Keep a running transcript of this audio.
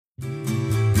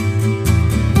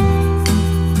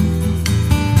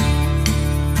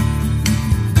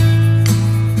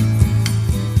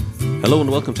Hello and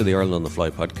welcome to the Ireland on the Fly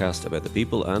podcast about the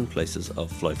people and places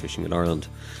of fly fishing in Ireland.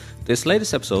 This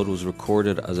latest episode was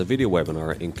recorded as a video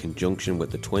webinar in conjunction with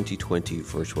the 2020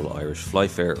 Virtual Irish Fly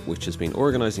Fair, which has been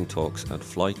organising talks and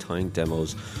fly tying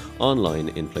demos online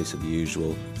in place of the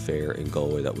usual fair in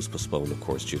Galway that was postponed, of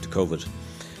course, due to COVID.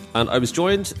 And I was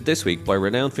joined this week by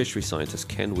renowned fishery scientist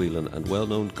Ken Whelan and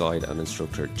well-known guide and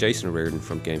instructor Jason Reardon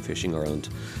from Game Fishing Ireland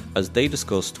as they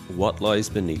discussed what lies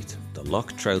beneath the lough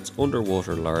trout's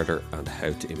underwater larder and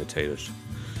how to imitate it.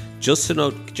 Just to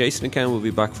note, Jason and Ken will be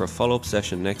back for a follow-up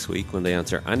session next week when they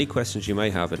answer any questions you may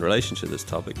have in relation to this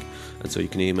topic, and so you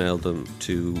can email them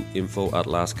to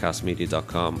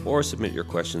info@lastcastmedia.com or submit your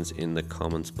questions in the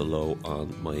comments below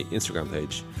on my Instagram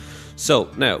page.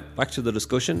 So now back to the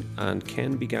discussion, and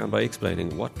Ken began by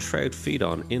explaining what trout feed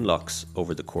on in lochs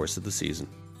over the course of the season.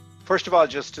 First of all,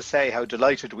 just to say how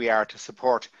delighted we are to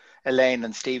support Elaine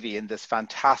and Stevie in this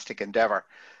fantastic endeavour.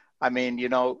 I mean, you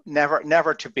know,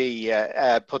 never to be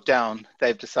put down.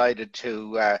 They've decided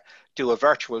to do a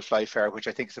virtual fly fair, which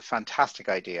I think is a fantastic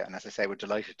idea. And as I say, we're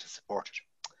delighted to support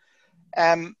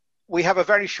it. We have a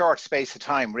very short space of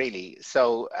time, really.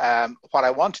 So what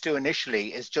I want to do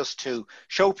initially is just to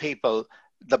show people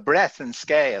the breadth and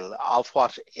scale of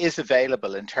what is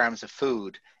available in terms of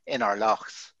food in our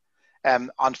lochs.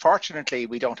 Unfortunately,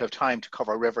 we don't have time to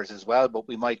cover rivers as well, but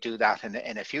we might do that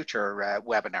in a future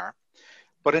webinar.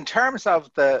 But in terms of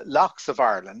the lochs of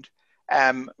Ireland,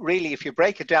 really, if you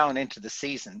break it down into the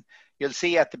season, you'll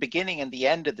see at the beginning and the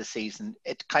end of the season,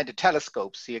 it kind of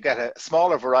telescopes. So you get a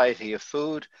smaller variety of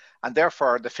food, and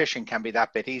therefore the fishing can be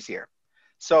that bit easier.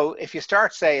 So if you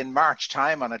start, say, in March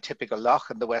time on a typical lough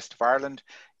in the west of Ireland,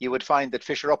 you would find that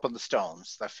fish are up on the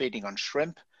stones. They're feeding on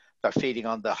shrimp, they're feeding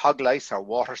on the hog lice, or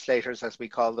water slaters as we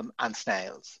call them, and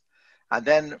snails. And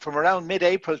then from around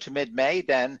mid-April to mid-May,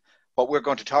 then what we're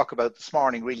going to talk about this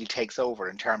morning really takes over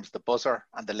in terms of the buzzer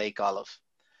and the lake olive.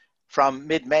 From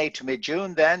mid-May to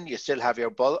mid-June, then you still have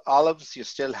your olives, you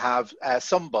still have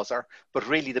some buzzer, but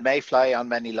really the mayfly on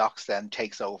many lochs then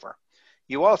takes over.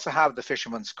 You also have the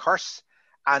fisherman's curse,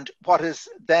 and what is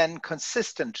then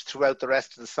consistent throughout the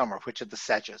rest of the summer, which are the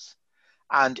sedges.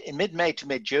 And in mid-May to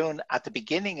mid-June, at the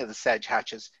beginning of the sedge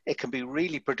hatches, it can be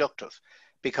really productive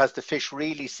because the fish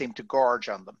really seem to gorge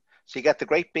on them. So you get the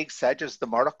great big sedges, the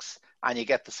murrocks, and you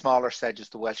get the smaller sedges,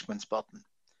 the Welshman's button.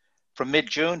 From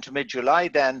mid-June to mid-July,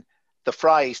 then, the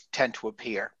fries tend to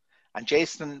appear. And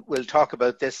Jason will talk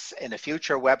about this in a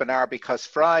future webinar because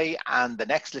fry and the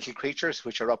next little creatures,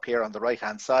 which are up here on the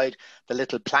right-hand side, the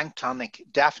little planktonic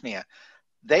Daphnia,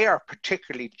 they are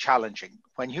particularly challenging.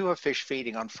 When you have fish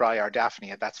feeding on fry or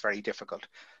Daphnia, that's very difficult.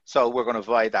 So we're going to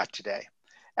avoid that today.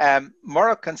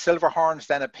 Murrock and silverhorns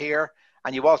then appear,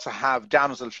 and you also have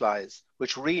damselflies,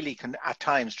 which really can at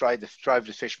times drive the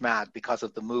fish mad because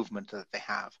of the movement that they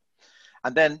have.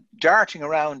 And then darting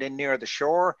around in near the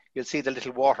shore, you'll see the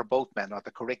little water boatmen or the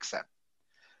corixa.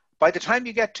 By the time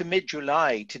you get to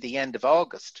mid-July to the end of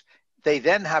August, they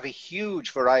then have a huge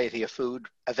variety of food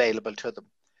available to them.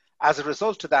 As a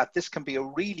result of that, this can be a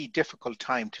really difficult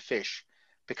time to fish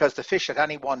because the fish at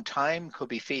any one time could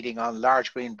be feeding on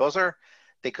large green buzzer.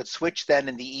 They could switch then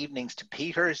in the evenings to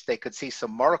peaters. They could see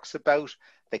some murrocks about.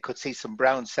 They could see some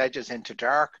brown sedges into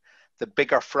dark. The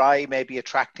bigger fry may be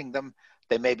attracting them.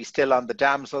 They may be still on the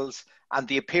damsels, and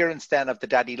the appearance then of the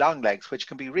daddy longlegs, which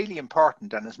can be really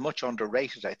important and is much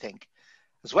underrated, I think.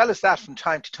 As well as that, from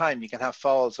time to time, you can have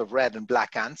falls of red and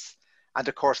black ants, and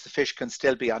of course the fish can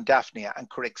still be on Daphnia and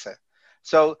corixa.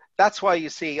 So that's why you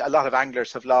see a lot of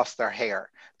anglers have lost their hair,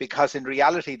 because in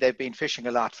reality they've been fishing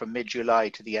a lot from mid-July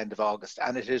to the end of August,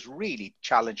 and it is really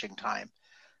challenging time.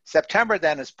 September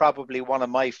then is probably one of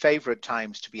my favourite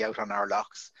times to be out on our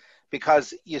lochs,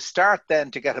 because you start then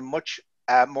to get a much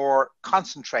more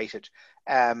concentrated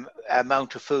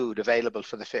amount of food available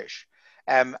for the fish.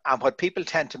 And what people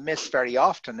tend to miss very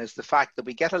often is the fact that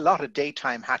we get a lot of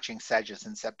daytime hatching sedges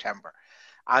in September.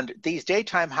 And these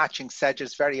daytime hatching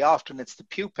sedges, very often it's the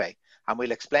pupae, and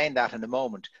we'll explain that in a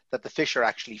moment, that the fish are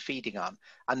actually feeding on,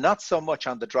 and not so much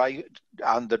on the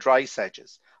dry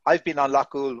sedges. I've been on Lough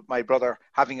Gould with my brother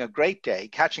having a great day,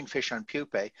 catching fish on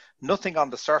pupae, nothing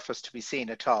on the surface to be seen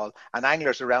at all, and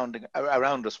anglers around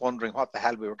us wondering what the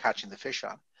hell we were catching the fish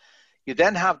on. You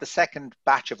then have the second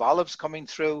batch of olives coming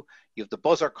through, you have the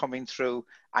buzzer coming through,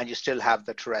 and you still have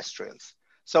the terrestrials.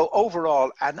 So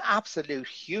overall, an absolute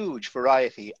huge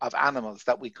variety of animals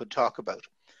that we could talk about.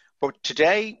 But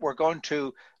today we're going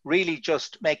to really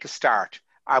just make a start,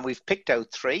 and we've picked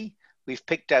out three. We've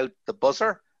picked out the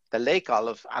buzzer, the lake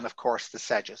olive, and of course the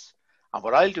sedges. And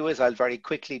what I'll do is I'll very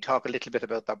quickly talk a little bit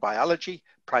about their biology,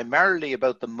 primarily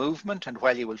about the movement and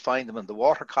where you will find them in the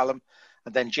water column.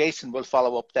 And then Jason will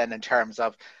follow up then in terms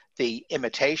of the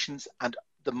imitations and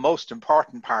the most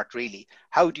important part really,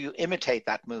 how do you imitate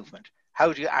that movement?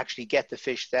 How do you actually get the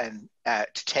fish then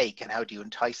to take, and how do you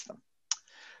entice them?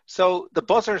 So the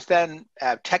buzzers then,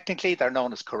 technically they're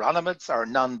known as chironomids or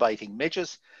non-biting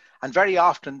midges, and very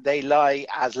often they lie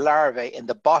as larvae in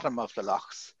the bottom of the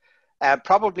loughs.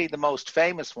 Probably the most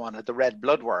famous one are the red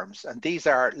bloodworms, and these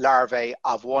are larvae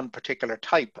of one particular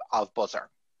type of buzzer.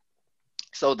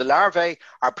 So the larvae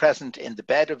are present in the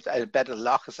bed of the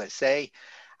lough, as I say,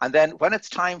 and then when it's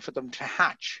time for them to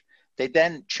hatch, they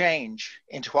then change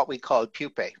into what we call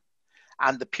pupae.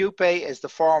 And the pupae is the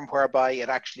form whereby it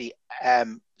actually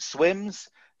swims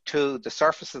to the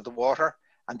surface of the water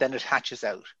and then it hatches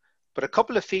out. But a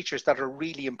couple of features that are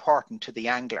really important to the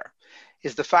angler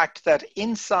is the fact that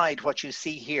inside what you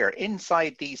see here,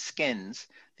 inside these skins,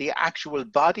 the actual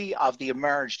body of the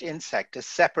emerged insect is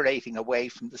separating away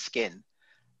from the skin.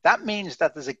 That means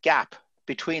that there's a gap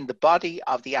between the body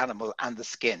of the animal and the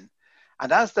skin.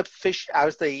 And as the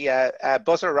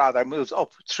buzzer moves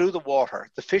up through the water,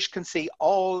 the fish can see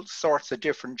all sorts of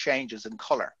different changes in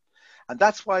color. And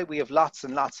that's why we have lots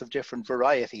and lots of different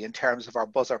variety in terms of our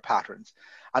buzzer patterns,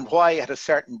 and why at a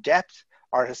certain depth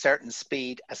or at a certain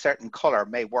speed, a certain color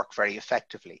may work very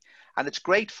effectively. And it's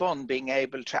great fun being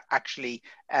able to actually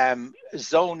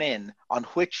zone in on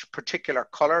which particular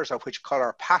colors or which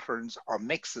color patterns or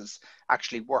mixes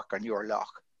actually work on your lough.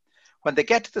 When they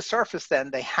get to the surface, then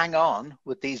they hang on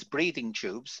with these breathing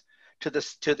tubes to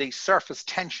the surface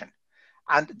tension.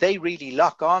 And they really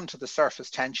lock on to the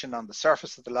surface tension on the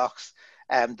surface of the loughs.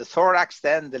 The thorax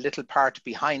then, the little part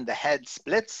behind the head,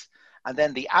 splits, and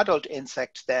then the adult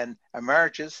insect then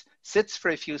emerges, sits for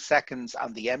a few seconds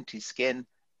on the empty skin,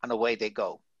 and away they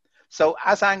go. So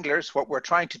as anglers, what we're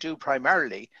trying to do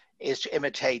primarily is to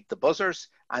imitate the buzzers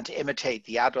and to imitate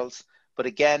the adults. But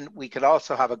again, we can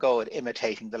also have a go at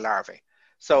imitating the larvae.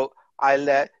 So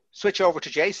I'll switch over to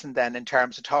Jason then in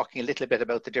terms of talking a little bit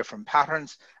about the different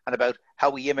patterns and about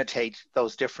how we imitate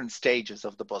those different stages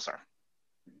of the buzzer.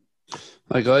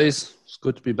 Hi guys, it's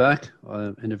good to be back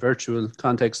in a virtual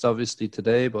context obviously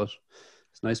today, but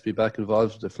it's nice to be back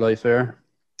involved with the fly fair.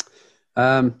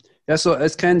 So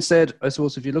as Ken said, I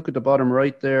suppose if you look at the bottom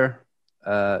right there,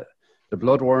 the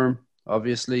bloodworm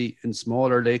obviously in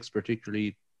smaller lakes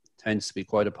particularly tends to be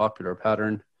quite a popular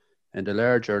pattern, and the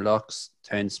larger loughs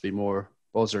tends to be more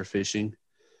buzzer fishing.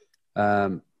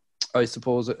 I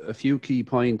suppose a few key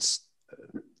points.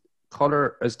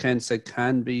 Color, as Ken said,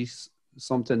 can be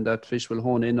something that fish will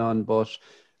hone in on, but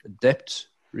depth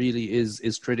really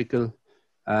is critical.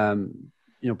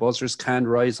 Buzzers can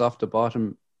rise off the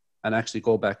bottom and actually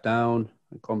go back down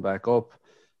and come back up.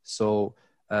 So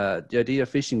the idea of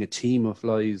fishing a team of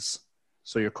flies,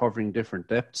 so you're covering different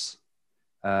depths.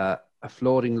 A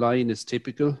floating line is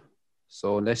typical.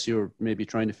 So unless you're maybe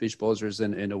trying to fish buzzers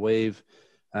in a wave,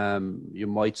 you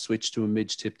might switch to a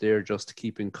midge tip there just to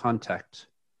keep in contact.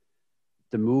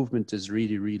 The movement is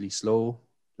really, really slow.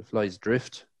 The flies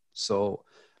drift. So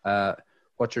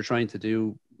what you're trying to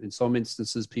do, in some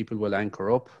instances, people will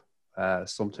anchor up.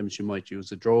 Sometimes you might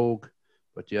use a drogue,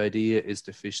 but the idea is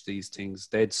to fish these things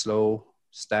dead slow,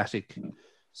 static.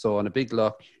 So on a big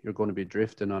lough, you're going to be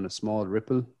drifting on a small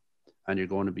ripple, and you're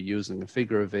going to be using a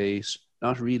figure of 8,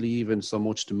 not really even so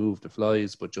much to move the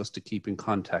flies, but just to keep in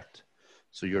contact.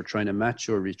 So you're trying to match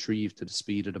your retrieve to the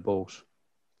speed of the boat.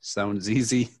 Sounds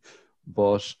easy,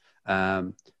 but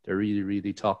they're really,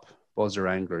 really top buzzer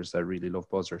anglers that really love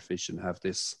buzzer fishing have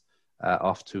this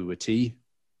off to a T.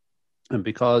 And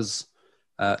because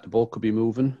the boat could be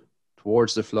moving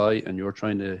towards the fly and you're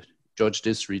trying to judge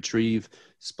this retrieve,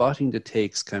 spotting the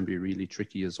takes can be really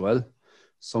tricky as well.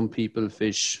 Some people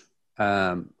fish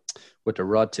with the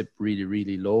rod tip really,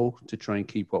 really low to try and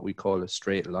keep what we call a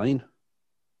straight line.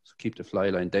 So keep the fly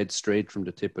line dead straight from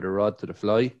the tip of the rod to the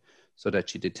fly so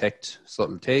that you detect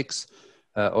subtle takes.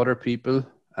 Other people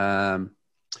that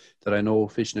I know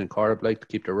fishing in carp like to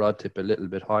keep the rod tip a little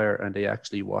bit higher, and they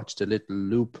actually watch the little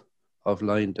loop of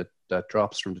line that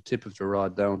drops from the tip of the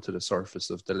rod down to the surface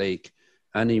of the lake.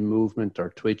 Any movement or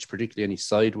twitch, particularly any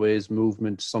sideways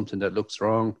movement, something that looks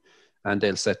wrong, and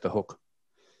they'll set the hook.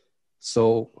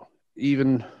 So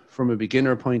even from a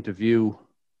beginner point of view,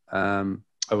 I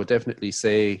would definitely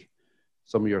say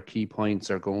some of your key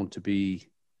points are going to be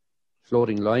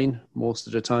floating line most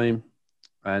of the time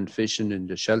and fishing in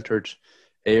the sheltered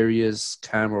areas,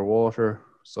 calmer water,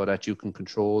 so that you can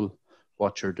control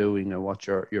what you're doing and what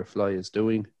your fly is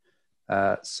doing.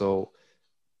 So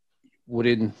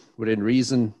within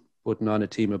reason, putting on a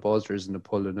team of buzzers and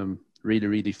pulling them really,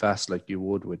 really fast like you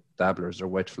would with dabblers or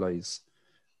wet flies,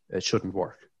 it shouldn't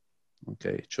work.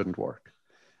 Okay, it shouldn't work.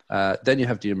 Then you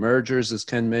have the emergers, as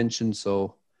Ken mentioned.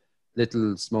 So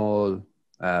little small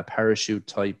parachute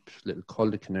type, little cul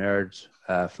de canard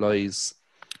flies,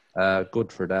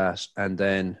 good for that. And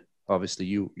then obviously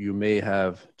you may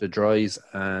have the dries.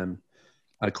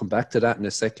 I'll come back to that in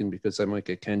a second because I might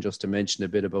get Ken just to mention a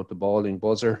bit about the balling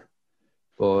buzzer.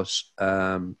 But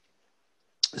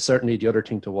certainly the other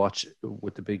thing to watch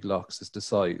with the big locks is the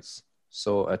size.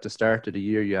 So at the start of the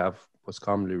year, you have what's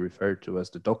commonly referred to as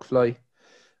the duck fly.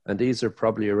 And these are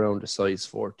probably around the size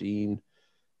 14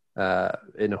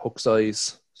 in a hook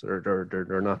size. So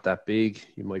they're not that big.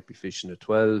 You might be fishing a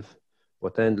 12.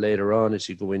 But then later on, as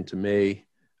you go into May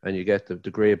and you get the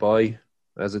grey bye,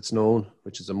 as it's known,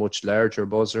 which is a much larger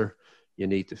buzzer, you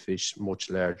need to fish much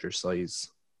larger size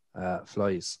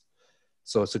flies.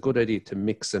 So it's a good idea to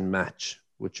mix and match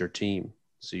with your team.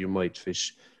 So you might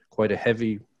fish quite a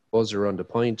heavy buzzer on the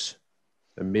point,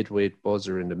 a midweight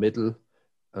buzzer in the middle,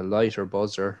 a lighter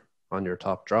buzzer on your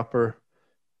top dropper,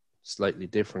 slightly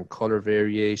different color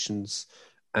variations.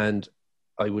 And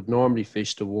I would normally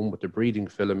fish the one with the breeding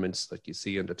filaments like you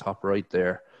see in the top right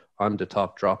there on the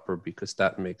top dropper because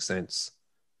that makes sense.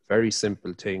 Very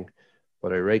simple thing,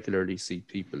 but I regularly see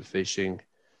people fishing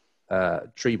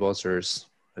 3 buzzers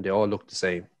and they all look the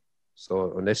same.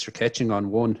 So unless you're catching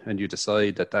on one and you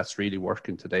decide that that's really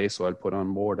working today, so I'll put on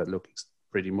more that look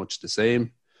pretty much the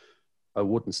same, I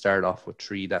wouldn't start off with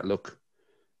 3 that look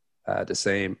the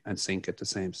same and sink at the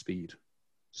same speed.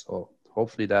 So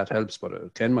hopefully that helps,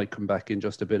 but Ken might come back in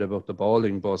just a bit about the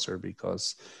balling buzzer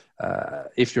because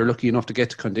if you're lucky enough to get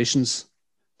to conditions,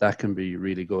 that can be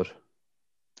really good.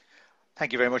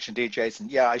 Thank you very much indeed, Jason.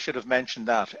 Yeah, I should have mentioned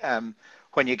that.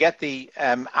 When you get the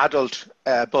adult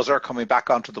buzzer coming back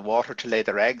onto the water to lay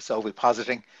their eggs,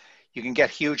 ovipositing, you can get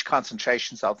huge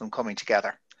concentrations of them coming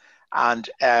together. And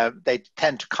they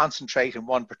tend to concentrate in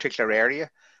one particular area.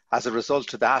 As a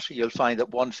result of that, you'll find that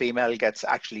one female gets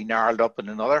actually gnarled up in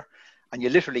another, and you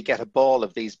literally get a ball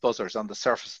of these buzzers on the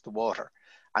surface of the water,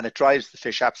 and it drives the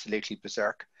fish absolutely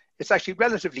berserk. It's actually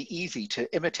relatively easy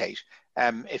to imitate.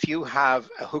 If you have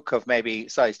a hook of maybe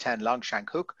size 10 long shank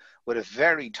hook with a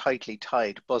very tightly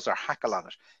tied buzzer hackle on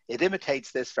it, it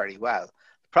imitates this very well.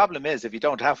 The problem is if you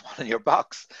don't have one in your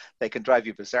box, they can drive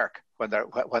you berserk when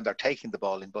they're taking the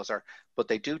balling buzzer, but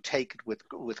they do take it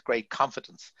with great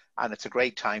confidence, and it's a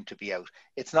great time to be out.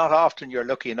 It's not often you're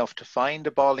lucky enough to find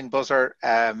a balling buzzer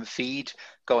feed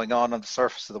going on the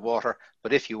surface of the water,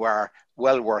 but if you are,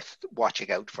 well worth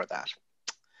watching out for that.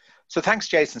 So thanks,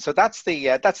 Jason. So that's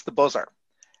the buzzer.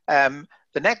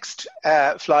 The next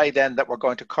fly then that we're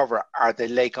going to cover are the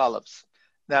lake olives.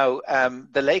 Now,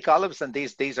 the lake olives, and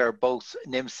these are both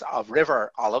nymphs of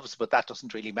river olives, but that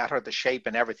doesn't really matter. The shape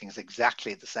and everything is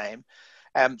exactly the same.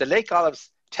 The lake olives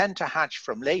tend to hatch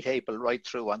from late April right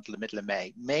through until the middle of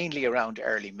May, mainly around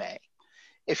early May.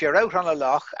 If you're out on a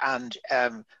lough and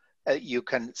you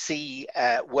can see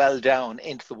well down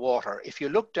into the water, if you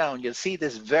look down, you'll see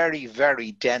this very,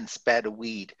 very dense bed of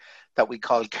weed that we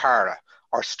call cara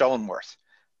or stoneworth.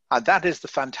 And that's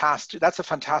a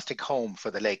fantastic home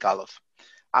for the lake olive.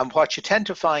 And what you tend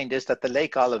to find is that the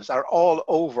lake olives are all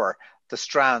over the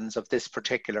strands of this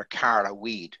particular cara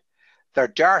weed. They're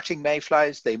darting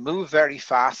mayflies, they move very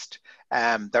fast,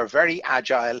 they're very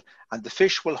agile, and the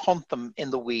fish will hunt them in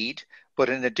the weed. But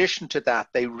in addition to that,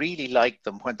 they really like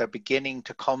them when they're beginning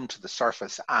to come to the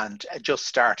surface and just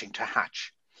starting to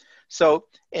hatch. So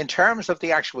in terms of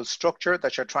the actual structure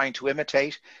that you're trying to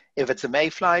imitate, if it's a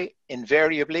mayfly,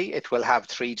 invariably it will have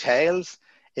 3 tails.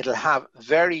 It'll have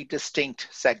very distinct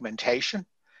segmentation.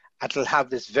 And it'll have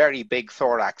this very big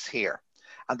thorax here.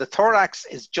 And the thorax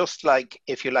is just like,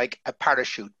 if you like, a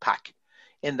parachute pack,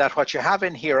 in that what you have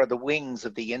in here are the wings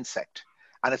of the insect.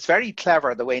 And it's very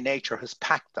clever the way nature has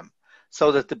packed them,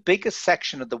 so that the biggest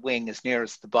section of the wing is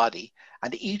nearest the body,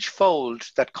 and each fold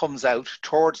that comes out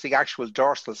towards the actual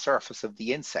dorsal surface of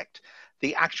the insect,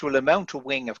 the actual amount of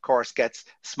wing, of course, gets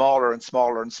smaller and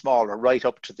smaller and smaller right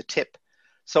up to the tip.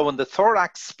 So when the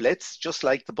thorax splits, just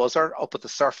like the buzzer up at the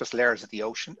surface layers of the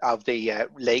ocean, of the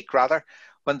lake rather,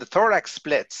 when the thorax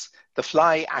splits, the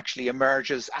fly actually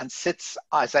emerges and sits,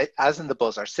 as in the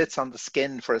buzzer, sits on the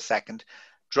skin for a second,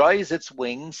 dries its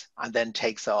wings, and then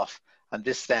takes off. And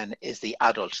this then is the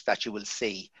adult that you will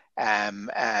see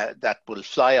that will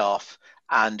fly off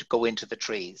and go into the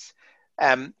trees.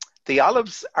 The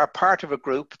olives are part of a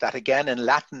group that, again, in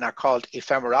Latin are called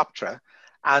Ephemeroptera,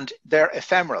 and they're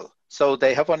ephemeral. So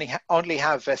they have only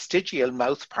have vestigial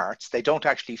mouth parts. They don't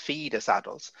actually feed as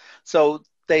adults. So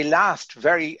they last a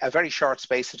very short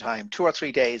space of time, 2 or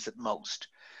 3 days at most.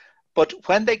 But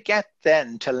when they get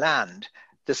then to land,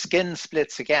 the skin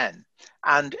splits again,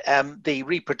 and the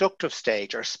reproductive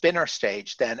stage or spinner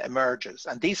stage then emerges.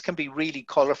 And these can be really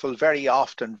colourful, very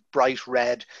often bright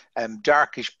red,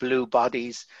 darkish blue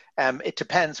bodies. It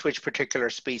depends which particular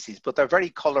species, but they're very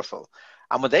colourful.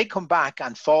 And when they come back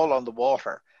and fall on the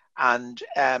water and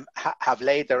have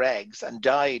laid their eggs and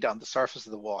died on the surface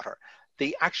of the water,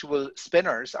 the actual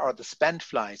spinners or the spent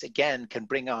flies again can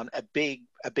bring on a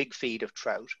big feed of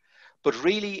trout. But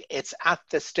really, it's at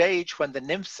the stage when the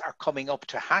nymphs are coming up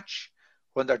to hatch,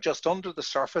 when they're just under the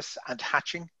surface and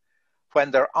hatching, when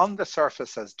they're on the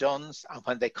surface as duns, and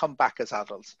when they come back as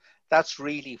adults. That's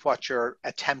really what you're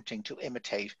attempting to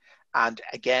imitate. And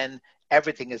again,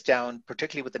 everything is down,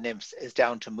 particularly with the nymphs, is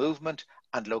down to movement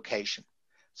and location.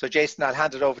 So Jason, I'll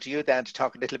hand it over to you then to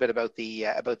talk a little bit about the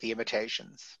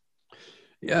imitations.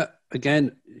 Yeah,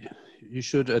 again, you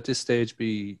should at this stage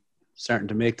be starting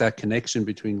to make that connection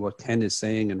between what Ken is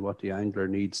saying and what the angler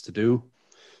needs to do.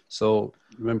 So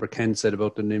remember Ken said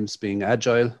about the nymphs being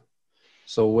agile.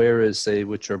 So whereas, say,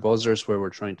 with your buzzers where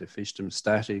we're trying to fish them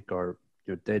static or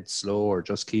you're dead slow or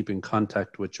just keeping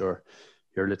contact with your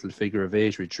little figure of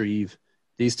 8 retrieve,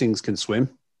 these things can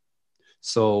swim.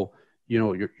 So, you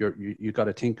know, you got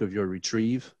to think of your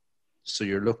retrieve. So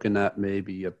you're looking at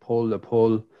maybe a pull,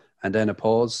 and then a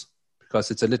pause, because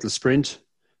it's a little sprint.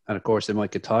 And of course, they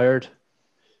might get tired.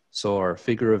 So, or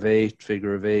figure of 8,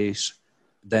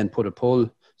 then put a pull.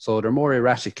 So they're more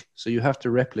erratic. So you have to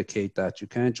replicate that. You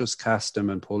can't just cast them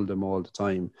and pull them all the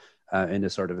time in a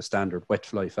sort of a standard wet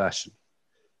fly fashion.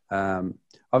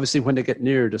 Obviously, when they get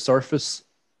near the surface,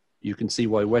 you can see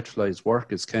why wet flies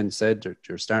work. As Ken said,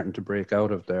 they're starting to break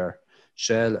out of their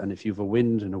shell. And if you have a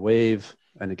wind and a wave,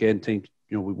 and again, think,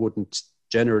 you know, we wouldn't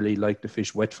generally like to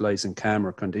fish wet flies in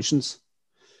calmer conditions.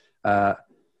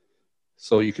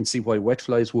 So you can see why wet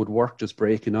flies would work just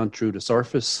breaking on through the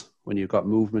surface when you've got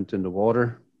movement in the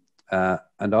water.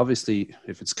 And obviously,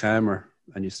 if it's calmer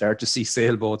and you start to see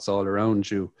sailboats all around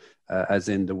you, as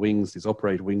in the wings, these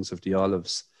upright wings of the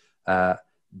olives,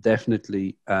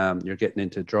 definitely you're getting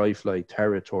into dry fly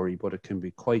territory, but it can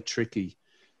be quite tricky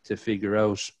to figure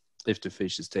out if the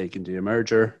fish is taking the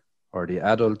emerger or the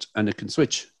adult, and it can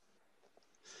switch.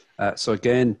 So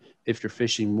again, if you're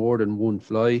fishing more than one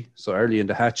fly, so early in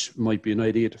the hatch might be an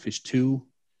idea to fish 2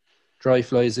 dry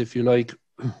flies, if you like.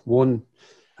 One,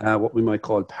 what we might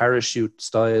call parachute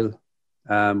style.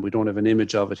 We don't have an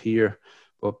image of it here,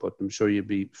 but I'm sure you'd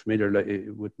be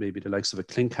familiar with maybe the likes of a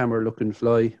clinkhammer looking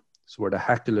fly. So where the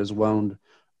hackle is wound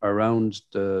around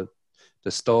the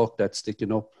stalk that's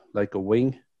sticking up like a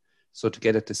wing. So to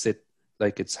get it to sit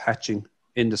like it's hatching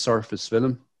in the surface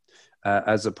film,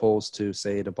 as opposed to,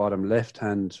 say, the bottom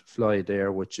left-hand fly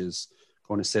there, which is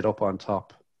going to sit up on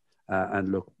top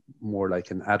and look more like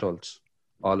an adult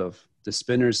olive. The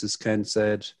spinners, as Ken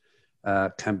said,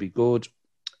 can be good.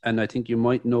 And I think you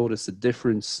might notice a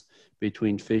difference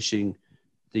between fishing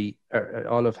the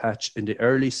olive hatch in the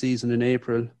early season in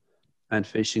April and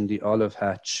fishing the olive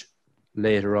hatch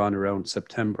later on around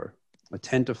September. I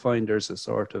tend to find there's a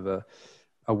sort of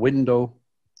a window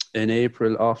in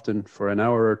April, often for an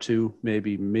hour or two,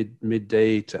 maybe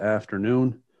midday to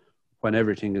afternoon, when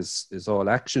everything is all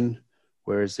action.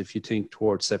 Whereas if you think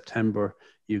towards September,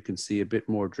 you can see a bit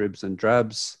more dribs and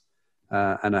drabs.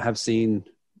 And I have seen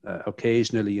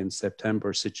occasionally in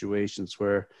September situations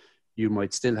where you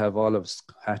might still have olives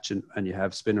hatching and you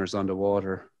have spinners on the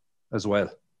water as well.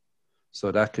 So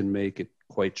that can make it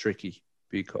quite tricky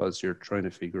because you're trying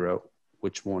to figure out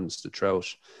which ones the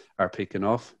trout are picking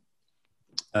off.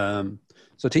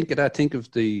 So think of that. Think of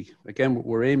again,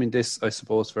 we're aiming this, I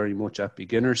suppose, very much at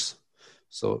beginners.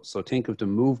 So think of the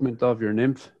movement of your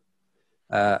nymph.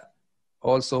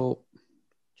 Also,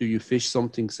 do you fish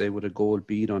something, say, with a gold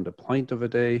bead on the point of a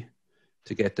day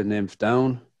to get the nymph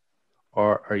down?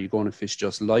 Or are you going to fish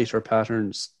just lighter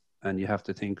patterns? And you have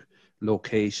to think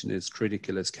location is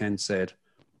critical, as Ken said,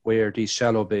 where these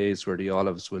shallow bays where the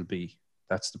olives will be.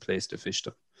 That's the place to fish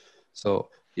them. So,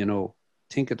 you know,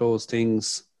 think of those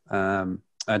things. And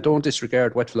don't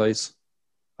disregard wet flies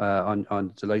on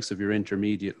the likes of your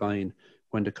intermediate line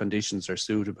when the conditions are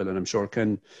suitable. And I'm sure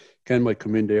Ken might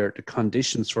come in there. The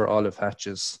conditions for olive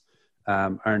hatches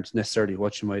aren't necessarily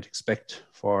what you might expect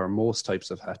for most types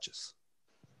of hatches.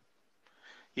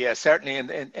 Yeah, certainly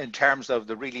in terms of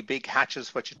the really big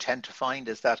hatches, what you tend to find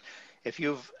is that if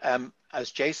you've,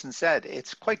 as Jason said,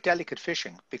 it's quite delicate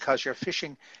fishing because you're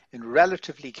fishing in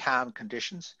relatively calm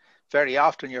conditions. Very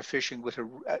often you're fishing with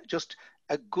just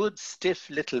a good stiff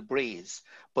little breeze,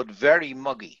 but very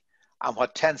muggy. And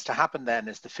what tends to happen then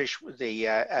is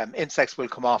the insects will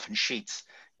come off in sheets.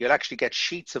 You'll actually get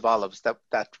sheets of olives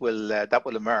that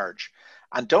will emerge.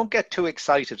 And don't get too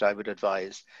excited, I would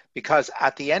advise, because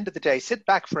at the end of the day, sit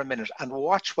back for a minute and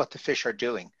watch what the fish are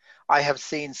doing. I have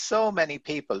seen so many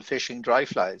people fishing dry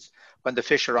flies when the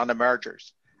fish are on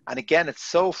emergers. And again, it's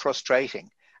so frustrating.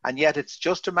 And yet it's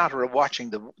just a matter of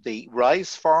watching the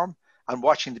rise form and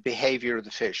watching the behavior of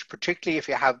the fish, particularly if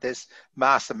you have this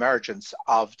mass emergence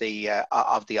of the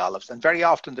olives. And very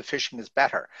often the fishing is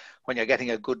better when you're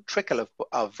getting a good trickle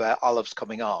of olives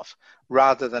coming off,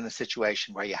 rather than a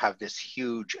situation where you have this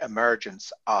huge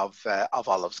emergence of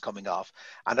olives coming off.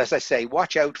 And as I say,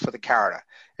 watch out for the cara.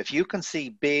 If you can see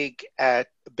big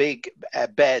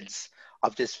beds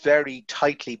of this very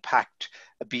tightly packed,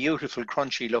 a beautiful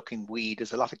crunchy looking weed,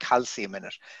 there's a lot of calcium in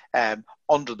it,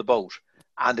 under the boat,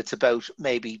 and it's about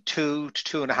maybe 2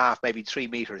 to 2.5, maybe 3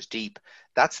 meters deep,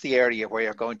 that's the area where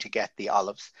you're going to get the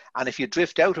olives. And if you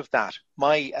drift out of that,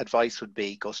 my advice would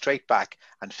be go straight back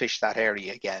and fish that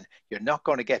area again. You're not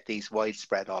going to get these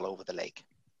widespread all over the lake.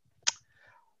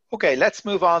 Okay, let's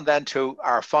move on then to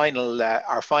our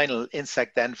final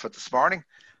insect then for this morning.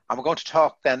 And we're going to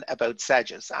talk then about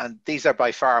sedges. And these are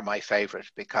by far my favorite,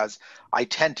 because I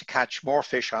tend to catch more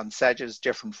fish on sedges,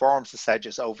 different forms of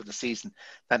sedges over the season,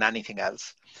 than anything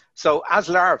else. So as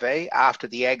larvae, after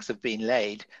the eggs have been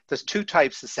laid, there's 2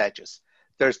 types of sedges.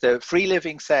 There's the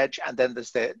free-living sedge, and then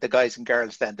there's the guys and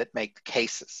girls then that make the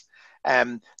cases.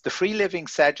 The free-living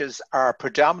sedges are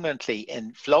predominantly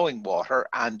in flowing water,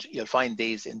 and you'll find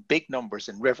these in big numbers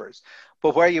in rivers.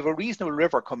 But where you have a reasonable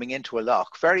river coming into a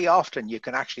loch, very often you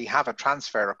can actually have a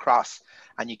transfer across,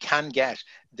 and you can get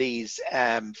these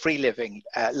free-living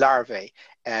larvae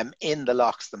in the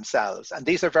lochs themselves. And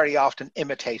these are very often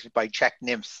imitated by check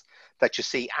nymphs that you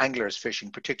see anglers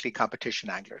fishing, particularly competition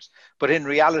anglers. But in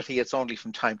reality, it's only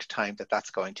from time to time that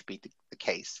that's going to be the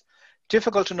case.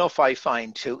 Difficult enough, I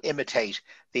find, to imitate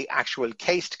the actual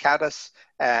cased caddis.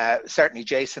 Certainly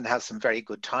Jason has some very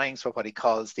good times for what he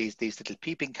calls these little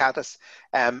peeping caddis.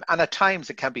 And at times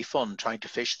it can be fun trying to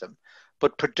fish them.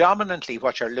 But predominantly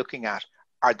what you're looking at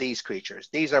are these creatures.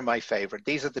 These are my favorite.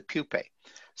 These are the pupae.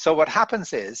 So what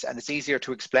happens is, and it's easier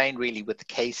to explain really with the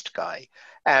cased guy.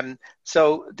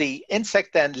 So the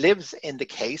insect then lives in the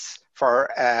case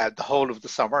for the whole of the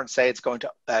summer, and say it's going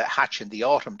to hatch in the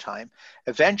autumn time.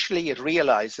 Eventually it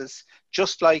realizes,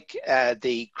 just like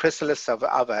the chrysalis of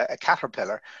a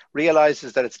caterpillar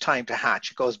realizes that it's time to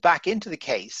hatch, it goes back into the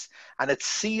case and it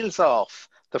seals off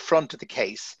the front of the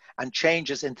case and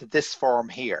changes into this form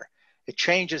here. It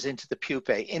changes into the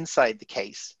pupae inside the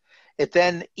case. It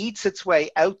then eats its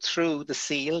way out through the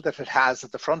seal that it has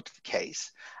at the front of the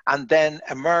case, and then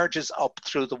emerges up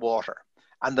through the water.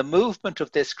 And the movement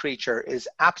of this creature is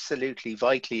absolutely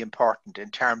vitally important in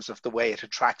terms of the way it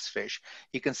attracts fish.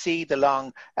 You can see the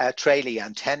long traily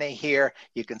antennae here.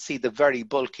 You can see the very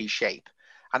bulky shape.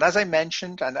 And as I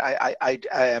mentioned, and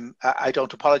I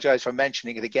don't apologize for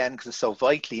mentioning it again because it's so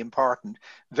vitally important,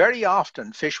 very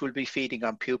often fish will be feeding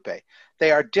on pupae.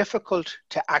 They are difficult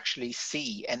to actually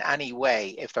see in any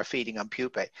way if they're feeding on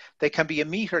pupae. They can be a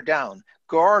meter down,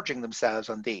 gorging themselves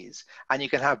on these. And you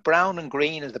can have brown and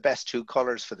green as the best 2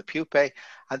 colors for the pupae.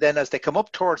 And then as they come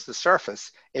up towards the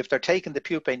surface, if they're taking the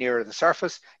pupae nearer the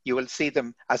surface, you will see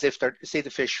them as if see the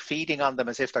fish feeding on them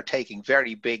as if they're taking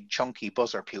very big, chunky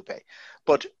buzzer pupae.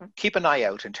 But keep an eye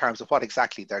out in terms of what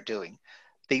exactly they're doing.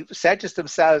 The sedges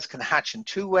themselves can hatch in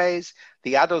 2 ways.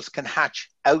 The adults can hatch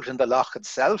out in the loch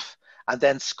itself and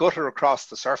then scutter across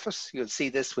the surface. You'll see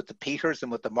this with the peters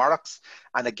and with the morlocks.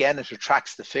 And again, it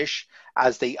attracts the fish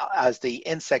as the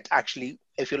insect actually,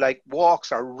 if you like,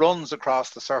 walks or runs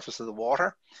across the surface of the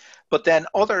water. But then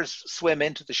others swim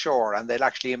into the shore and they'll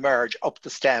actually emerge up the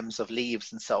stems of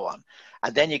leaves and so on.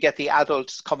 And then you get the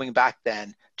adults coming back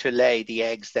then to lay the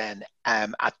eggs then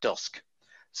at dusk.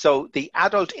 So the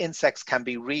adult insects can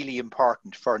be really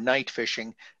important for night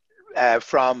fishing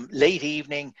from late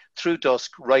evening through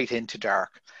dusk right into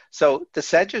dark. So the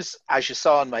sedges, as you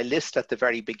saw on my list at the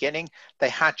very beginning, they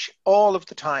hatch all of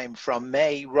the time from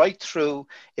May right through,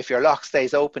 if your loch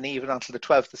stays open even until the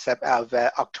 12th of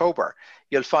October,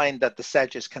 you'll find that the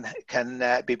sedges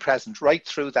can be present right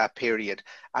through that period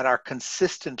and are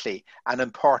consistently an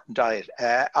important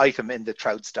item in the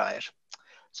trout's diet.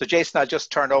 So Jason, I'll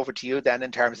just turn over to you then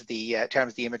in terms of the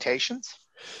imitations.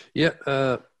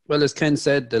 Yeah, well, as Ken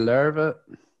said, the larva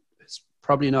is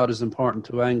probably not as important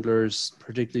to anglers,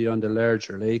 particularly on the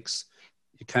larger lakes.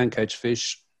 You can catch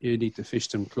fish. You need to fish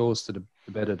them close to the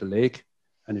bed of the lake,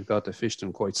 and you've got to fish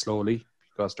them quite slowly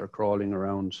because they're crawling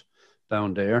around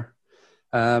down there.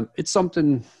 It's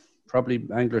something probably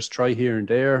anglers try here and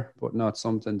there, but not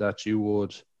something that you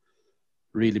would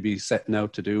really be setting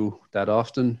out to do that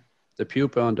often. The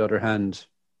pupa, on the other hand,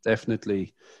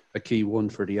 definitely a key one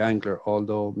for the angler,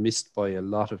 although missed by a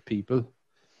lot of people.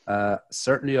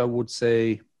 Certainly, I would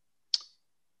say,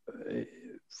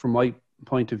 from my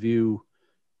point of view,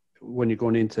 when you're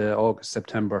going into August,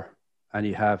 September, and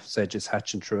you have sedges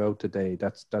hatching throughout the day,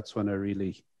 that's when I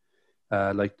really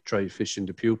like to try fishing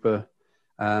the pupa.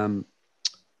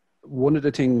 One of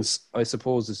the things, I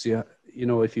suppose, is you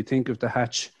know, if you think of the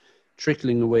hatch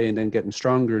trickling away and then getting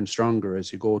stronger and stronger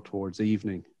as you go towards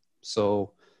evening.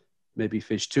 So maybe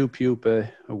fish 2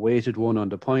 pupa, a weighted one on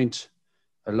the point,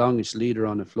 a longish leader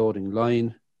on a floating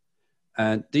line.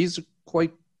 And these are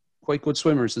quite good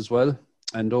swimmers as well.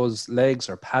 And those legs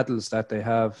or paddles that they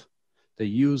have, they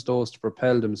use those to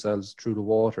propel themselves through the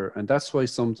water. And that's why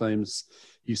sometimes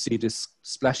you see this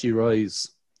splashy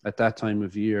rise at that time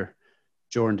of year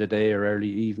during the day or early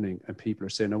evening. And people are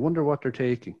saying, I wonder what they're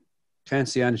taking. Can't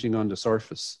see anything on the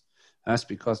surface. That's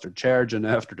because they're charging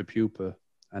after the pupa.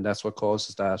 And that's what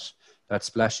causes that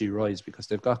splashy rise, because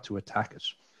they've got to attack it.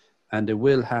 And they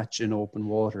will hatch in open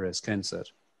water, as Ken said.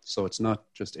 So it's not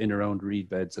just in around reed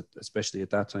beds, especially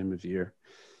at that time of year.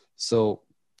 So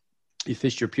you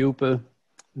fish your pupa.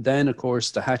 Then, of course,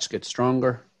 the hatch gets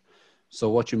stronger. So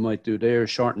what you might do there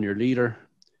is shorten your leader,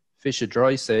 fish a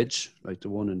dry sedge, like the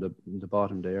one in the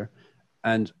bottom there.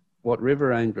 And what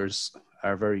river anglers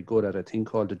are very good at, a thing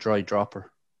called a dry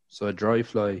dropper. So a dry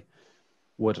fly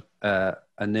with a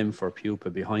nymph or pupa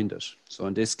behind it. So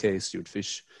in this case, you'd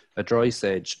fish a dry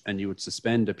sedge and you would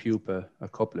suspend a pupa a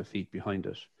couple of feet behind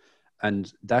it.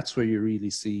 And that's where you really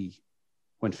see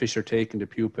when fish are taking the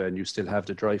pupa and you still have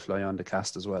the dry fly on the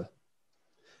cast as well.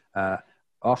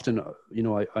 Often, you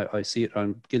know, I see it,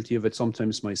 I'm guilty of it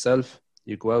sometimes myself.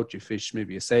 You go out, you fish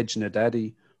maybe a sedge and a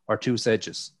daddy, or 2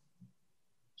 sedges.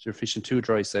 So you're fishing 2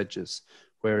 dry sedges,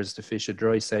 whereas to fish a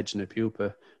dry sedge and a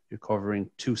pupa, you're covering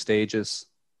 2 stages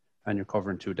and you're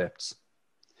covering 2 depths.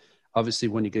 Obviously,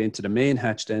 when you get into the main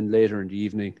hatch then later in the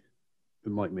evening,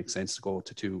 it might make sense to go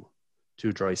to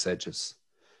two dry sedges.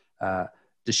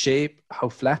 The shape, how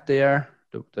flat they are,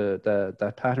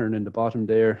 that pattern in the bottom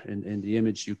there in the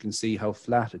image, you can see how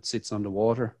flat it sits on the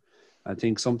water. I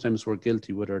think sometimes we're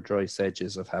guilty with our dry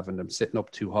sedges of having them sitting up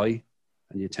too high,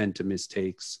 and you tend to miss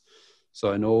takes.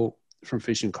 So I know from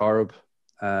fishing Corrib,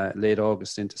 late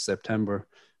August into September,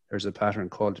 there's a pattern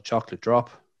called the chocolate drop,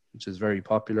 which is very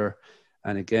popular.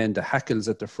 And again, the hackles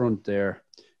at the front there,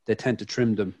 they tend to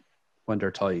trim them when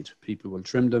they're tied. People will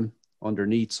trim them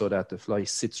underneath so that the fly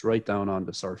sits right down on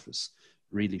the surface,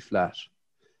 really flat.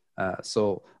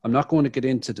 So I'm not going to get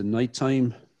into the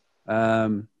nighttime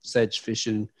sedge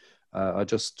fishing. I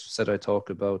just said I talk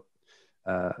about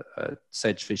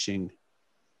sedge fishing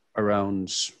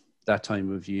around that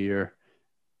time of year,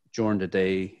 during the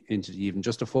day into the evening,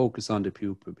 just to focus on the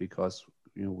pupa, because,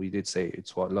 you know, we did say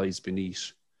it's what lies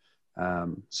beneath.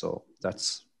 So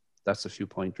that's a few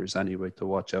pointers anyway to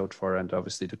watch out for. And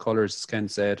obviously the colours, as Ken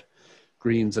said,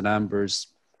 greens and ambers.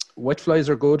 Wet flies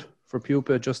are good for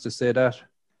pupa, just to say that.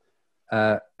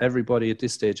 Everybody at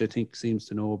this stage, I think, seems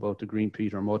to know about the green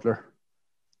Peter muddler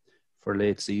for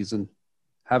late season.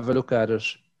 Have a look at it.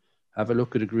 Have a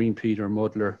look at the green Peter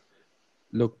muddler.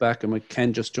 Look back, and we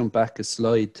can just jump back a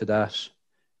slide to that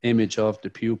image of the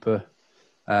pupa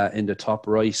in the top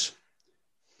right.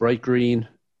 Bright green.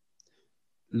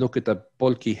 Look at the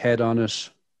bulky head on it.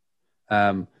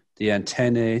 The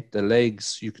antennae, the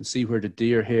legs, you can see where the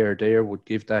deer hair there would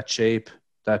give that shape,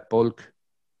 that bulk.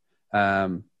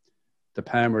 The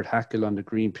palmered hackle on the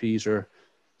green Peter.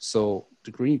 So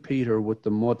the green Peter with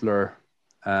the muddler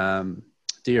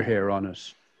deer hair on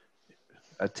it.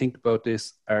 I think about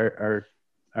this,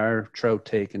 are trout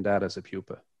taking that as a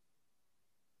pupa?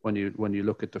 When you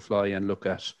look at the fly and look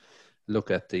at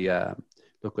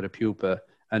a pupa,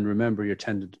 and remember, you're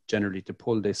tended generally to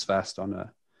pull this fast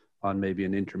on maybe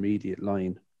an intermediate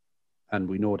line, and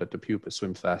we know that the pupa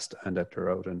swim fast and that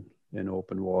they're out in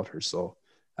open water. So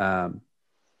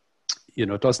you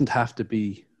know, it doesn't have to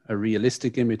be a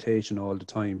realistic imitation all the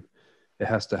time. It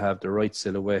has to have the right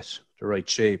silhouette, the right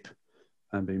shape,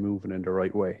 and be moving in the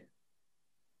right way.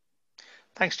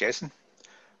 Thanks, Jason.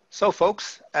 So,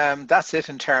 folks, that's it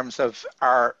in terms of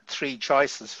our 3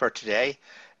 choices for today.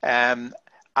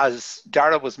 As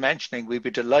Dara was mentioning, we'd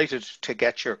be delighted to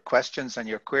get your questions and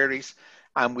your queries,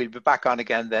 and we'll be back on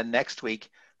again then next week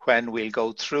when we'll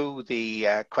go through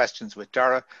the questions with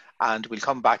Dara, and we'll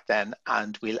come back then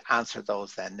and we'll answer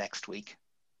those then next week.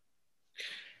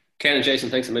 Ken and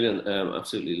Jason, thanks a million.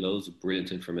 Absolutely loads of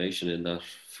brilliant information in that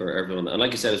for everyone. And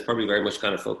like you said, it's probably very much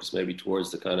kind of focused maybe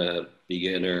towards the kind of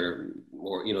beginner,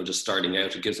 or, you know, just starting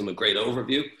out. It gives them a great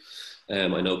overview. I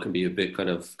know it can be a bit kind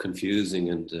of confusing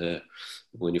and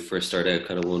when you first start out,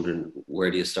 kind of wondering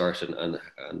where do you start and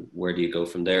where do you go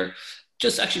from there?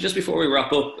 Just before we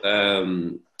wrap up,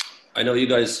 I know you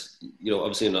guys,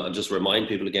 obviously, I'll just remind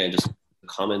people again, just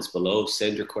comments below,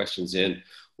 send your questions in.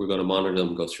 We're going to monitor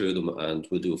them, go through them, and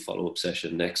we'll do a follow-up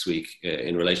session next week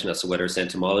in relation as to whether it's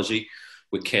entomology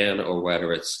with Ken or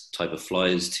whether it's type of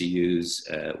flies to use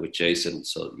with Jason.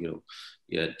 So,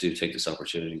 do take this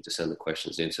opportunity to send the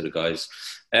questions in to the guys.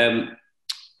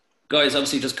 Guys,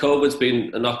 obviously just COVID's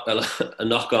been a knock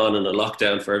on and a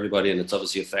lockdown for everybody, and it's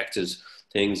obviously affected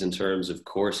things in terms of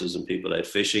courses and people out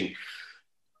fishing.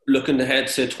 Looking ahead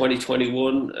to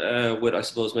 2021, with, I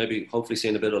suppose, maybe hopefully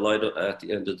seeing a bit of light at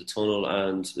the end of the tunnel,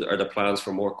 and are there plans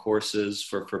for more courses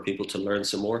for people to learn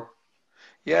some more?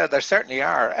 Yeah, there certainly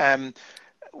are.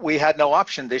 We had no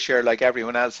option this year, like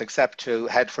everyone else, except to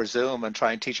head for Zoom and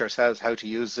try and teach ourselves how to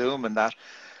use Zoom and that.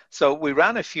 So we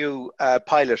ran a few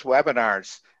pilot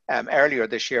webinars earlier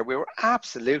this year. We were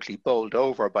absolutely bowled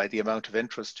over by the amount of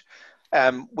interest.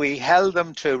 We held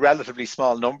them to relatively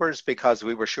small numbers because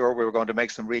we were sure we were going to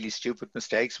make some really stupid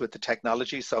mistakes with the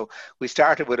technology. So we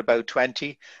started with about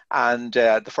 20, and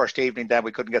the first evening then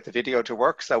we couldn't get the video to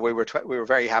work. So we were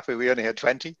very happy we only had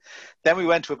 20. Then we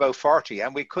went to about 40,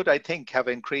 and we could, I think, have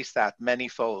increased that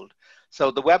many-fold. So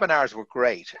the webinars were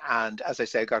great, and as I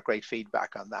say, got great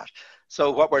feedback on that.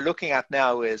 So what we're looking at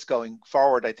now is going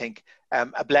forward, I think,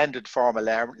 a blended form of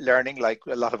learning, like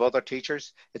a lot of other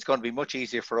teachers. It's going to be much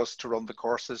easier for us to run the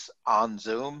courses on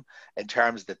Zoom in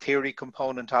terms of the theory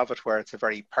component of it, where it's a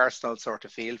very personal sort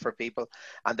of feel for people.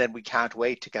 And then we can't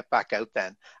wait to get back out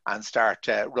then and start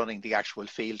running the actual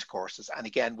field courses. And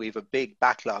again, we have a big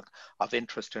backlog of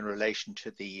interest in relation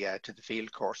to the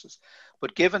field courses.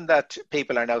 But given that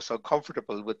people are now so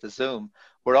comfortable with the Zoom,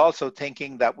 we're also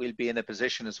thinking that we'll be in a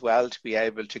position as well to be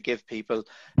able to give people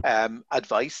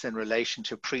advice in relation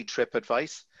to pre-trip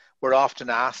advice. We're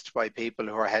often asked by people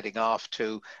who are heading off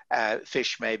to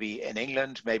fish maybe in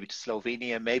England, maybe to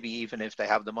Slovenia, maybe even if they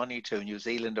have the money to New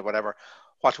Zealand or whatever,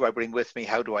 what do I bring with me?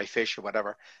 How do I fish or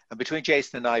whatever? And between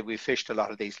Jason and I, we've fished a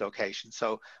lot of these locations.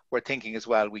 So we're thinking as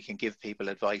well, we can give people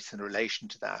advice in relation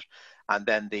to that. And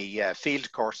then the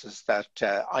field courses that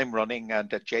I'm running and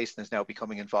that Jason is now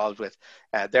becoming involved with,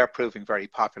 they're proving very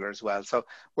popular as well. So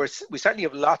we certainly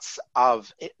have lots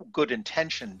of good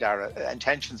intentions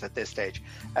at this stage,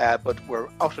 but we're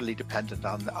utterly dependent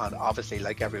on obviously,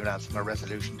 like everyone else, on a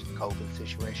resolution to the COVID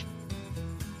situation.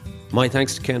 My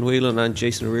thanks to Ken Whelan and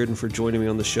Jason Reardon for joining me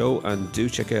on the show, and do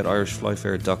check out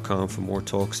irishflyfair.com for more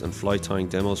talks and fly tying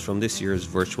demos from this year's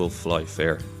virtual fly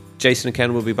fair. Jason and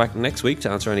Ken will be back next week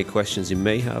to answer any questions you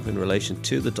may have in relation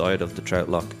to the diet of the trout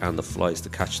loch and the flies to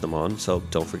catch them on, so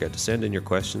don't forget to send in your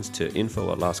questions to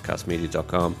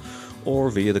info@lastcastmedia.com or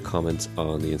via the comments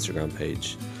on the Instagram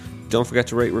page. Don't forget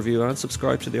to rate, review and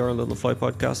subscribe to the Ireland on the Fly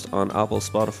podcast on Apple,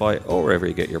 Spotify or wherever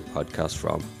you get your podcast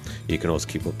from. You can also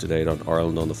keep up to date on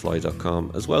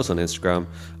IrelandOnTheFly.com as well as on Instagram,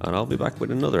 and I'll be back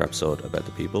with another episode about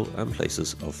the people and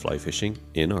places of fly fishing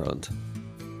in Ireland.